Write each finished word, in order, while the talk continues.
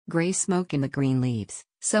Gray smoke in the green leaves,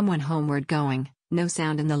 someone homeward going, no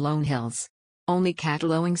sound in the lone hills. Only cattle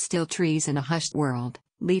lowing, still trees in a hushed world,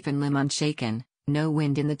 leaf and limb unshaken, no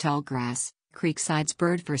wind in the tall grass, creekside's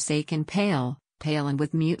bird forsaken, pale, pale and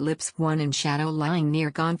with mute lips, one in shadow lying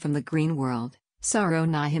near, gone from the green world, sorrow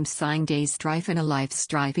nigh him, sighing, days strife in a life's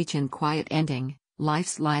strife, each in quiet ending,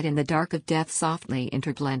 life's light in the dark of death softly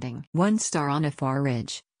interblending. One star on a far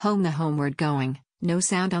ridge, home the homeward going, no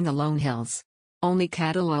sound on the lone hills. Only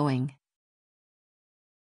cattle lowing,